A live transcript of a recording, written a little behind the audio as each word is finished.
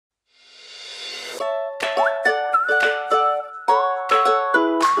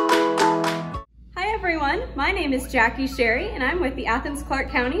everyone, my name is Jackie Sherry and I'm with the Athens-Clarke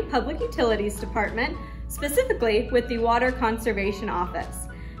County Public Utilities Department, specifically with the Water Conservation Office.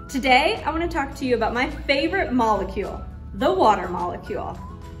 Today, I want to talk to you about my favorite molecule, the water molecule.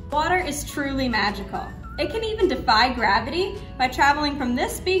 Water is truly magical. It can even defy gravity by traveling from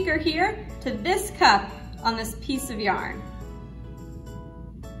this beaker here to this cup on this piece of yarn.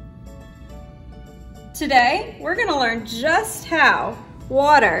 Today, we're going to learn just how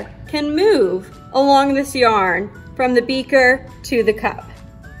water can move along this yarn from the beaker to the cup.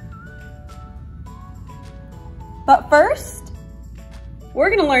 But first, we're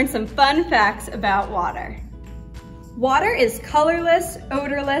going to learn some fun facts about water. Water is colorless,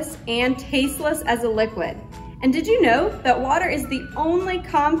 odorless, and tasteless as a liquid. And did you know that water is the only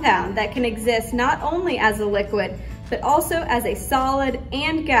compound that can exist not only as a liquid, but also as a solid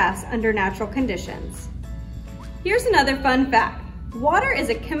and gas under natural conditions? Here's another fun fact. Water is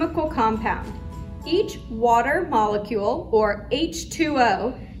a chemical compound. Each water molecule, or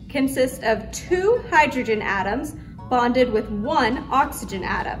H2O, consists of 2 hydrogen atoms bonded with 1 oxygen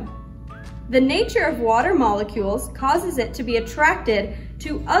atom. The nature of water molecules causes it to be attracted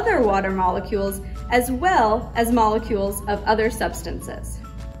to other water molecules as well as molecules of other substances.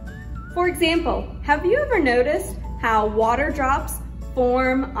 For example, have you ever noticed how water drops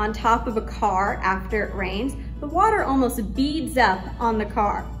form on top of a car after it rains? The water almost beads up on the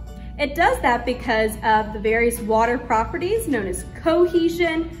car. It does that because of the various water properties known as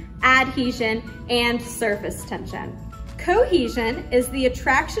cohesion, adhesion, and surface tension. Cohesion is the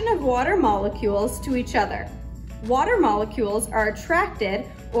attraction of water molecules to each other. Water molecules are attracted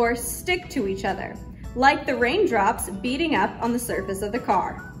or stick to each other, like the raindrops beating up on the surface of the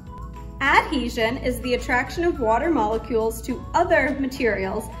car. Adhesion is the attraction of water molecules to other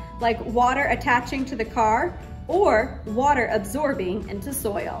materials, like water attaching to the car or water absorbing into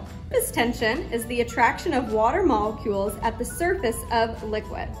soil. Surface tension is the attraction of water molecules at the surface of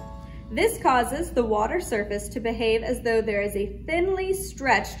liquid. This causes the water surface to behave as though there is a thinly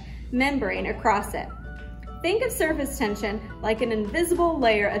stretched membrane across it. Think of surface tension like an invisible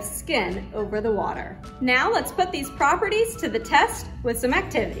layer of skin over the water. Now let's put these properties to the test with some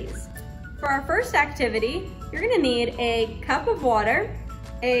activities. For our first activity, you're going to need a cup of water,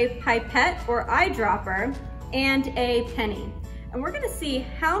 a pipette or eyedropper, and a penny. And we're going to see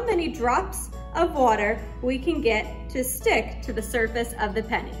how many drops of water we can get to stick to the surface of the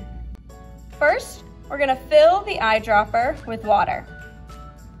penny. First, we're going to fill the eyedropper with water.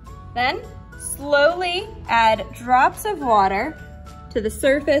 Then, slowly add drops of water to the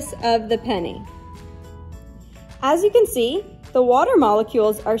surface of the penny. As you can see, the water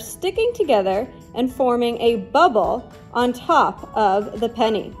molecules are sticking together and forming a bubble on top of the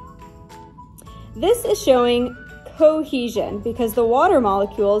penny. This is showing cohesion because the water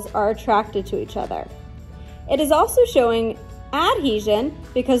molecules are attracted to each other. It is also showing adhesion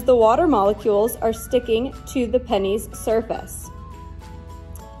because the water molecules are sticking to the penny's surface.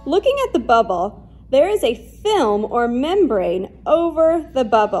 Looking at the bubble, there is a film or membrane over the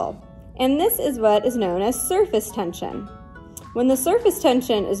bubble, and this is what is known as surface tension. When the surface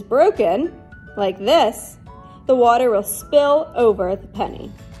tension is broken, like this, the water will spill over the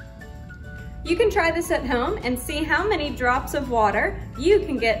penny. You can try this at home and see how many drops of water you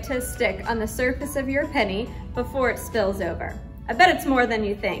can get to stick on the surface of your penny before it spills over. I bet it's more than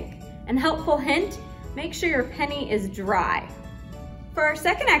you think. And helpful hint, make sure your penny is dry. For our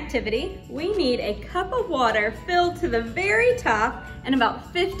second activity, we need a cup of water filled to the very top and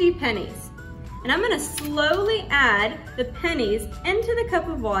about 50 pennies. And I'm going to slowly add the pennies into the cup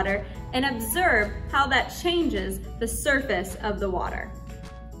of water and observe how that changes the surface of the water.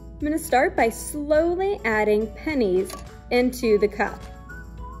 I'm going to start by slowly adding pennies into the cup.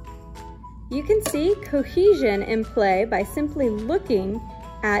 You can see cohesion in play by simply looking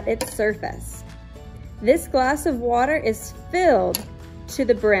at its surface. This glass of water is filled to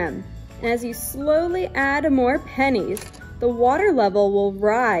the brim, and as you slowly add more pennies, the water level will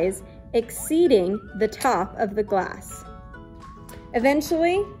rise, exceeding the top of the glass.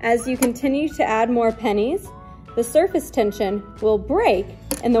 Eventually, as you continue to add more pennies, the surface tension will break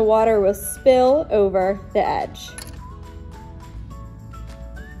and the water will spill over the edge.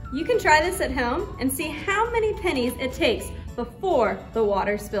 You can try this at home and see how many pennies it takes before the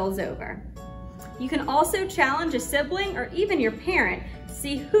water spills over. You can also challenge a sibling or even your parent to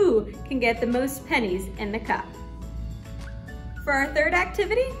see who can get the most pennies in the cup. For our third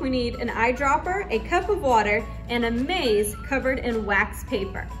activity, we need an eyedropper, a cup of water, and a maze covered in wax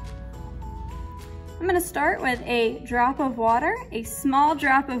paper. I'm going to start with a drop of water. A small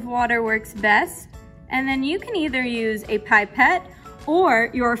drop of water works best, and then you can either use a pipette or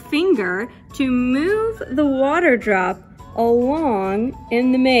your finger to move the water drop along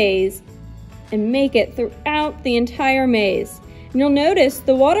in the maze and make it throughout the entire maze. And you'll notice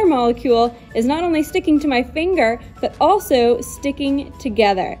the water molecule is not only sticking to my finger, but also sticking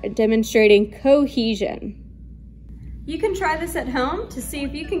together, demonstrating cohesion. You can try this at home to see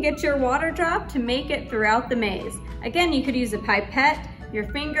if you can get your water drop to make it throughout the maze. Again, you could use a pipette, your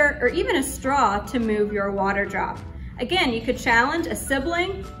finger, or even a straw to move your water drop. Again, you could challenge a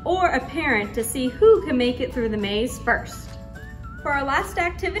sibling or a parent to see who can make it through the maze first. For our last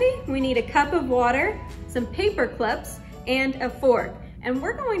activity, we need a cup of water, some paper clips, and a fork. And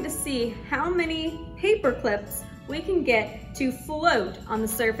we're going to see how many paper clips we can get to float on the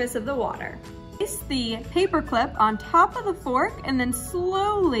surface of the water. Place the paper clip on top of the fork and then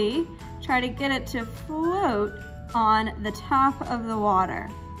slowly try to get it to float on the top of the water.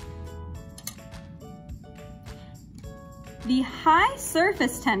 The high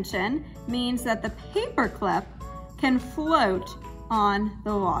surface tension means that the paper clip can float on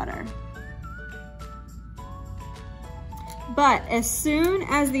the water. But as soon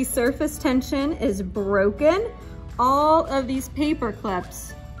as the surface tension is broken, all of these paper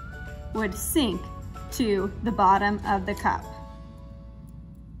clips would sink to the bottom of the cup.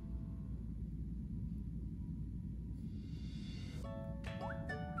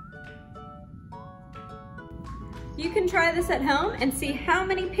 You can try this at home and see how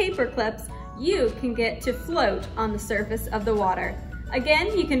many paper clips you can get to float on the surface of the water.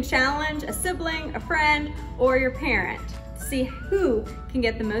 Again, you can challenge a sibling, a friend, or your parent to see who can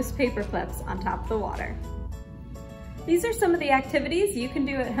get the most paper clips on top of the water. These are some of the activities you can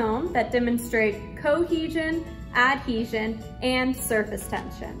do at home that demonstrate cohesion, adhesion, and surface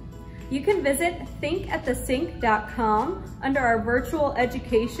tension. You can visit thinkatthesink.com under our virtual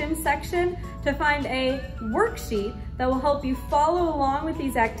education section to find a worksheet that will help you follow along with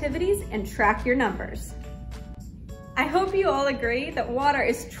these activities and track your numbers. I hope you all agree that water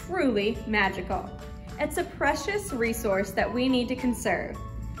is truly magical. It's a precious resource that we need to conserve.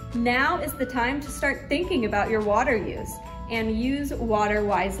 Now is the time to start thinking about your water use and use water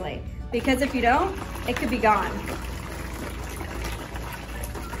wisely, because if you don't, it could be gone.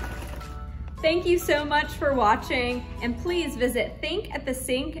 Thank you so much for watching, and please visit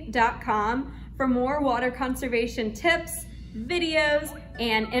thinkatthesink.com for more water conservation tips, videos,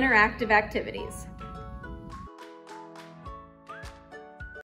 and interactive activities.